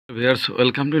Viewers,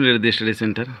 welcome to নির্দেশ study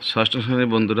centre. ষষ্ঠ শ্রেণীর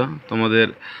বন্ধুরা, তোমাদের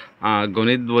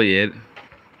গণিত বইয়ের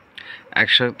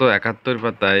 171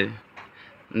 পাতায়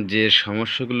যে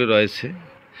সমস্যাগুলো রয়েছে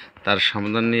তার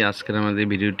সমাধান নিয়ে আজকের আমাদের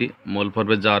ভিডিওটি। মূল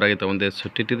পর্বে যাওয়ার আগে তোমাদের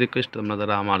ছোট্ট একটি রিকোয়েস্ট, তোমরা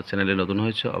যারা আমার চ্যানেলে নতুন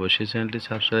হয়েছে অবশ্যই চ্যানেলটি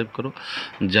সাবস্ক্রাইব করো।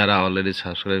 যারা অলরেডি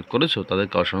সাবস্ক্রাইব করেছো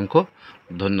তাদেরকে অসংখ্য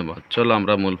ধন্যবাদ। চলো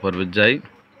আমরা মূল পর্বে যাই।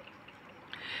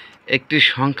 একটি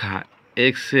সংখ্যা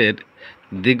এক্স এর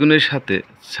দ্বিগুণের সাথে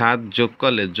 7 যোগ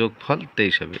করলে যোগফল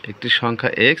 23 হবে। একটি সংখ্যা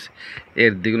এক্স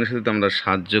এর দ্বিগুণের সাথে আমরা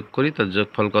 7 যোগ করি, তার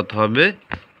যোগফল কত হবে?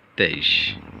 23।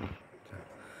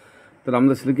 তাহলে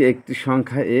আমরা ছিল কি, একটি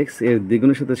সংখ্যা এক্স এর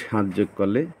দ্বিগুণের সাথে 7 যোগ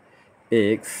করলে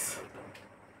এক্স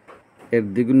এর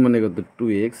দ্বিগুণ মানে কত?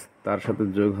 2x, তার সাথে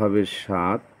যোগ হবে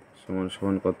 7 সমান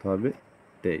সমান কত হবে?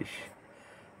 23।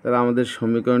 তাহলে আমাদের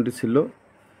সমীকরণটি ছিল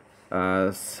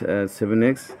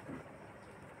 7x,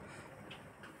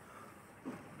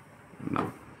 না,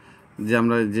 যে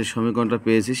আমরা যে সমীকরণটা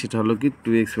পেয়েছি সেটা হলো কি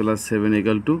 2x প্লাস 7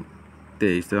 ইকুয়াল টু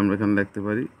 23। তাহলে আমরা এখানে লিখতে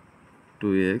পারি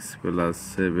 2x প্লাস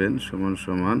 7 সমান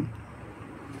সমান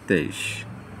 23।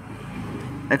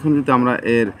 এখন যদি আমরা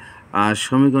এর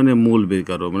সমীকরণের মূল বের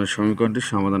করব, মানে সমীকরণটি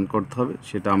সমাধান করতে হবে,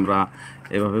 সেটা আমরা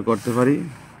এভাবে করতে পারি।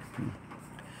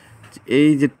 এই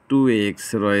যে 2x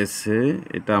রয়েছে,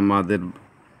 এটা আমাদের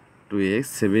 2x,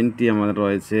 7টি আমাদের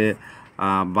রয়েছে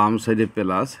বাম সাইডে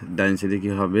প্লাস, ডাইন সাইডে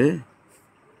কী হবে?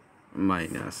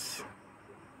 মাইনাস।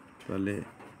 তাহলে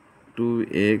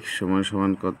 2x সমান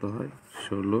সমান কত হয়?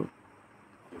 16,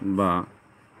 বা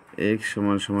x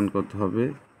সমান সমান কত হবে?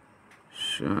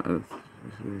 16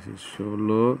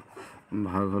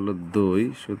 ভাগ হলো 2,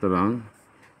 সুতরাং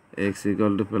x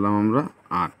ইকুয়াল টু পেলাম আমরা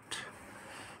 8।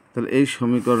 তাহলে এই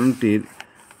সমীকরণটির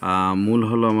মূল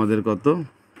হলো আমাদের কত?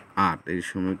 8। এই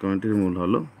সমীকরণটির মূল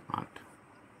হলো 8।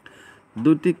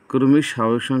 দুটি ক্রমিক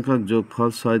স্বাভাবিক সংখ্যার যোগফল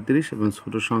 36 এবং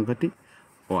ছোট সংখ্যাটি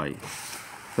y।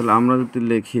 তাহলে আমরা যদি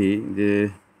লিখি যে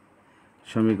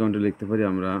সমীকরণটি লিখতে পারি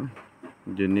আমরা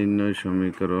যে নির্ণয়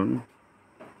সমীকরণ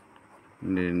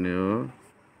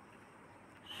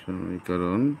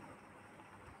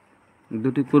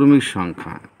দুটি ক্রমিক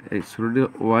সংখ্যা, এই ছোটটি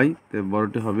y,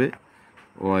 বড়টি হবে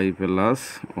y প্লাস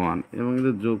 1 এবং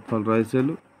এদের যোগফল রয়েছে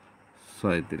হলো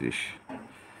 36।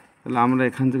 তাহলে আমরা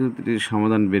এখান থেকে যদি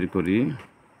সমাধান বের করি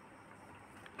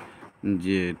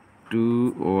যে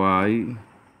 2y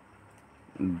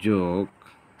যোগ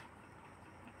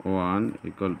 1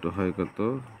 ইকুয়াল টু হয় কত?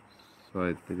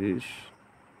 36,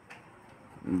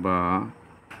 বা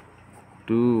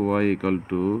 2y ইকুয়াল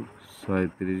টু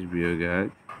 36 বিয়োগ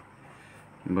 1,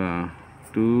 বা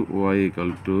 2y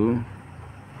ইকুয়াল টু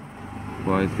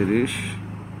 35,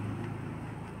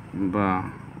 বা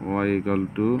y ইকুয়াল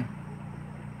টু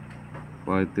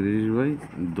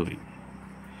 35/2।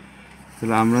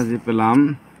 তাহলে আমরা যে পেলাম,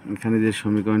 এখানে যে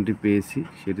সমীকরণটি পেয়েছি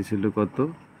সেটি ছিল কত?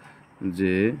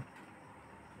 যে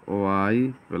y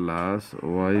প্লাস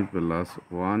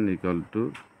 1 ইকুয়াল টু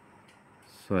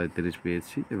 36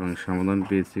 পেয়েছি, এবং সমাধান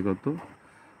পেয়েছি কত?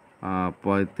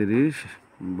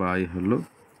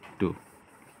 35/2।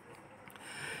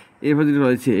 এবার যেটি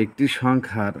রয়েছে, একটি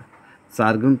সংখ্যার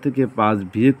 4 গুণ থেকে 5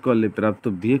 বিয়োগ করলে প্রাপ্ত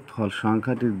বিয়োগফল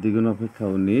সংখ্যাটির দ্বিগুণ অপেক্ষা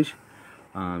 19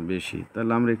 বেশি।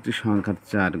 তাহলে আমরা একটি সংখ্যার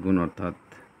 4 গুণ অর্থাৎ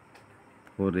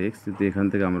 4x, যদি এখান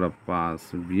থেকে আমরা 5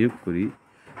 বিয়োগ করি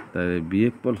তাহলে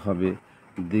বিয়োগফল হবে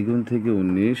দ্বিগুণ থেকে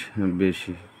 19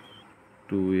 বেশি।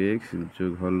 2x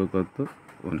যোগ হলো কত?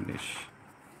 19।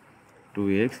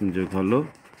 2x যোগ হলো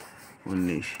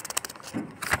 19।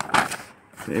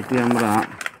 এটি আমরা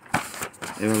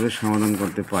এভাবে সমাধান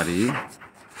করতে পারি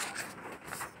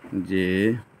যে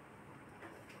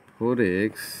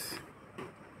 4x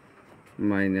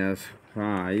minus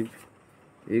 5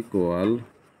 equal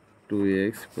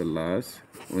 2x plus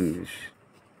 19,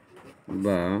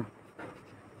 বা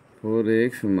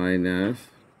 4x minus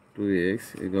 2x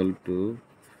equal to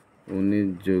 19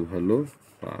 যোগ হলো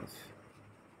 5।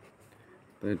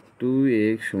 তাই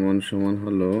 2x সমান সমান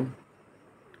হলো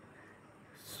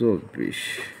 24,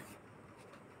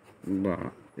 বা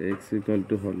x ইকুয়াল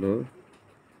টু হলো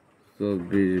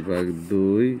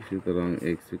 24/2, সুতরাং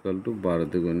x ইকুয়াল টু 12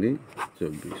 দুগুণে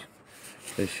 24।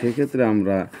 তাই সেক্ষেত্রে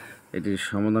আমরা এটির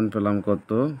সমাধান পেলাম কত?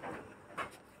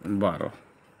 12।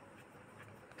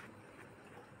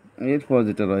 এরপর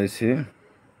যেটা রয়েছে,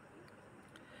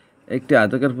 একটি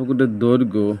আয়তাকার পুকুরের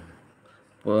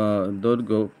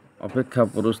দৈর্ঘ্য অপেক্ষা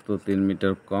প্রস্থ 3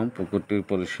 মিটার কম, পুকুরটির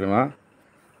পরিসীমা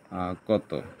কত?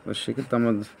 সেক্ষেত্রে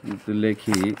আমরা যদি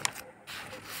লিখি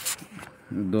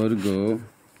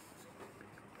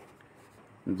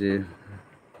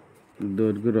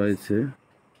দৈর্ঘ্য রয়েছে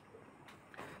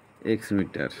x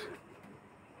মিটার,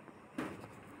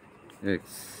 x,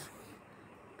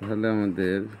 তাহলে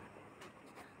আমাদের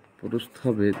প্রস্থ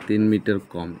হবে 3 মিটার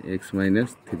কম, x -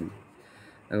 3।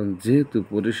 এবং যেহেতু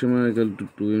পরিসীমা ইকুয়াল টু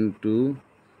 2 ইন্টু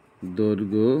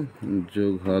দৈর্ঘ্য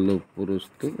যোগ হলো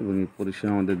প্রস্থ, এবং এই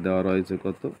পরিসীমা আমাদের দেওয়া রয়েছে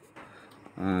কত?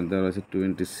 দেওয়া রয়েছে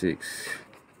 26,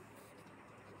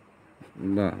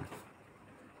 বা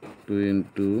 2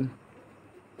 ইন্টু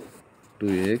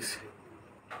 2x -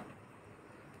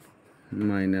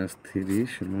 3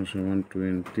 সমান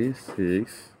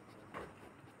 26,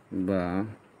 বা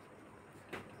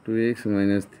 2x -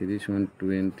 3 সমান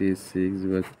 26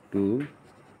 বা 2,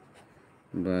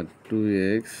 বা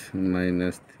 2x -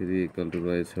 3 ইকুয়াল টু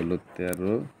রয়েছে হলো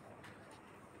 13,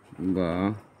 বা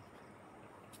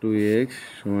 2x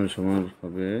সমান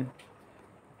হবে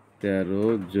 13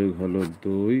 যোগ হলো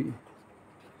 2,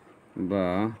 বা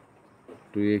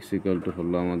 2x ইকুয়াল টু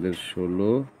হলো আমাদের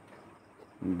 16,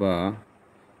 বা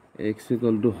x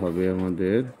ইকুয়াল টু হবে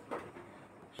আমাদের,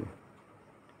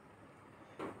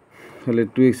 তাহলে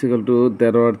 2x ইকুয়াল টু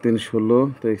 13 আর 3 16,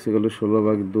 তো x equal to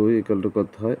 16/2 equal to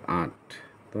কত হয়? 8।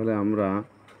 তাহলে আমরা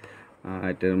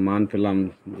এটার মান পেলাম,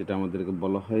 যেটা আমাদেরকে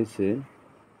বলা হয়েছে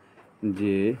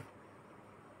যে,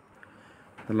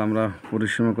 তাহলে আমরা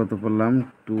পরিসীমা কত পেলাম?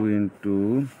 2 ইন্টু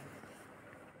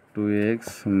 2x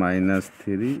 -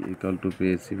 3 ইকুয়াল টু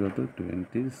পেয়েছি কত?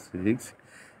 26,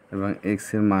 এবং x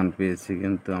এর মান পেয়েছি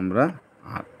কিন্তু আমরা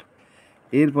 8।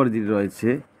 এরপর যেটি রয়েছে,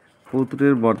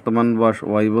 পুত্রের বর্তমান বয়স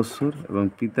y বছর এবং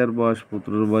পিতার বয়স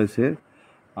পুত্রের বয়সের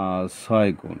 6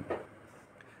 গুণ,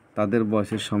 তাদের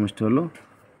বয়সের সমষ্টি হলো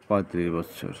 35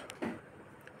 বছর।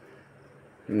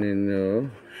 নির্ণয়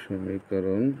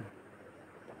সমীকরণ।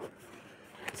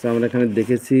 আমরা এখানে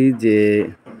দেখেছি যে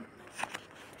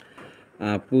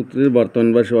পুত্রের বর্তমান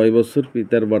বয়স y বছর,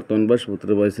 পিতার বর্তমান বয়স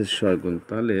পুত্রের বয়সের 6 গুণ।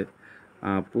 তাহলে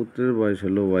পুত্রের বয়স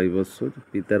হলো y বছর,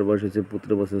 পিতার বয়স হচ্ছে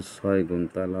পুত্রের বয়সের 6 গুণ,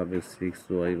 তাহলে হবে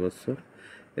 6y বছর,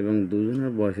 এবং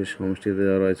দুজনের বয়সের সমষ্টিতে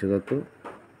দেওয়া রয়েছে কত?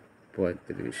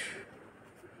 35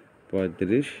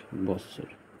 বছর।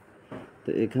 তো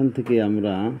এখান থেকে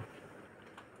আমরা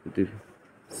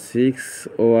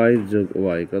 6y যোগ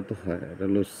y কত হয়? এটা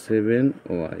হলো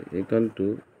 7y ইকুয়াল টু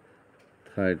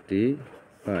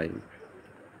 35,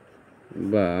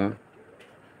 বা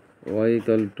y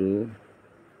ইকুয়াল টু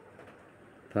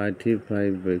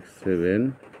 35/7।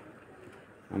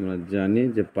 আমরা জানি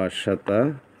যে 5 7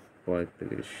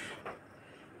 35।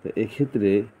 তো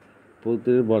এক্ষেত্রে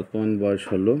পুত্রের বর্তমান বয়স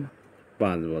হলো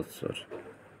 5 বছর,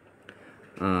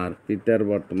 আর পিতার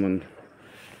বর্তমান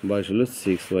বয়স হলো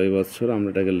 6y বছর। আমরা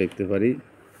এটাকে লিখতে পারি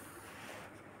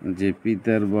যে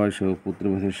পিতার বয়স ও পুত্রের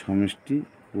বয়সের সমষ্টি,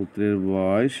 পুত্রের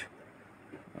বয়স,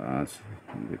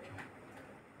 দেখি,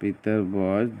 পিতার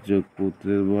বয়স যোগ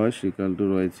পুত্রের বয়স ইকুয়াল টু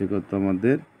রয়েছে কত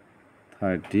আমাদের?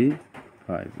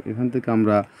 35। এখান থেকে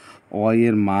আমরা y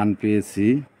এর মান পেয়েছি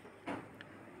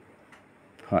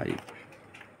 5,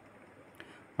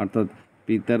 অর্থাৎ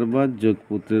পিতার বয়স যোগ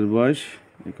পুত্রের বয়স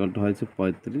ইকুয়াল টু হয়েছে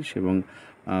 35, এবং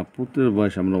পুত্রের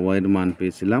বয়স আমরা y এর মান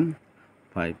পেয়েছিলাম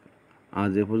 5।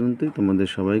 আজ এ পর্যন্তই। তোমাদের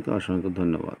সবাইকে অসংখ্য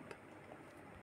ধন্যবাদ।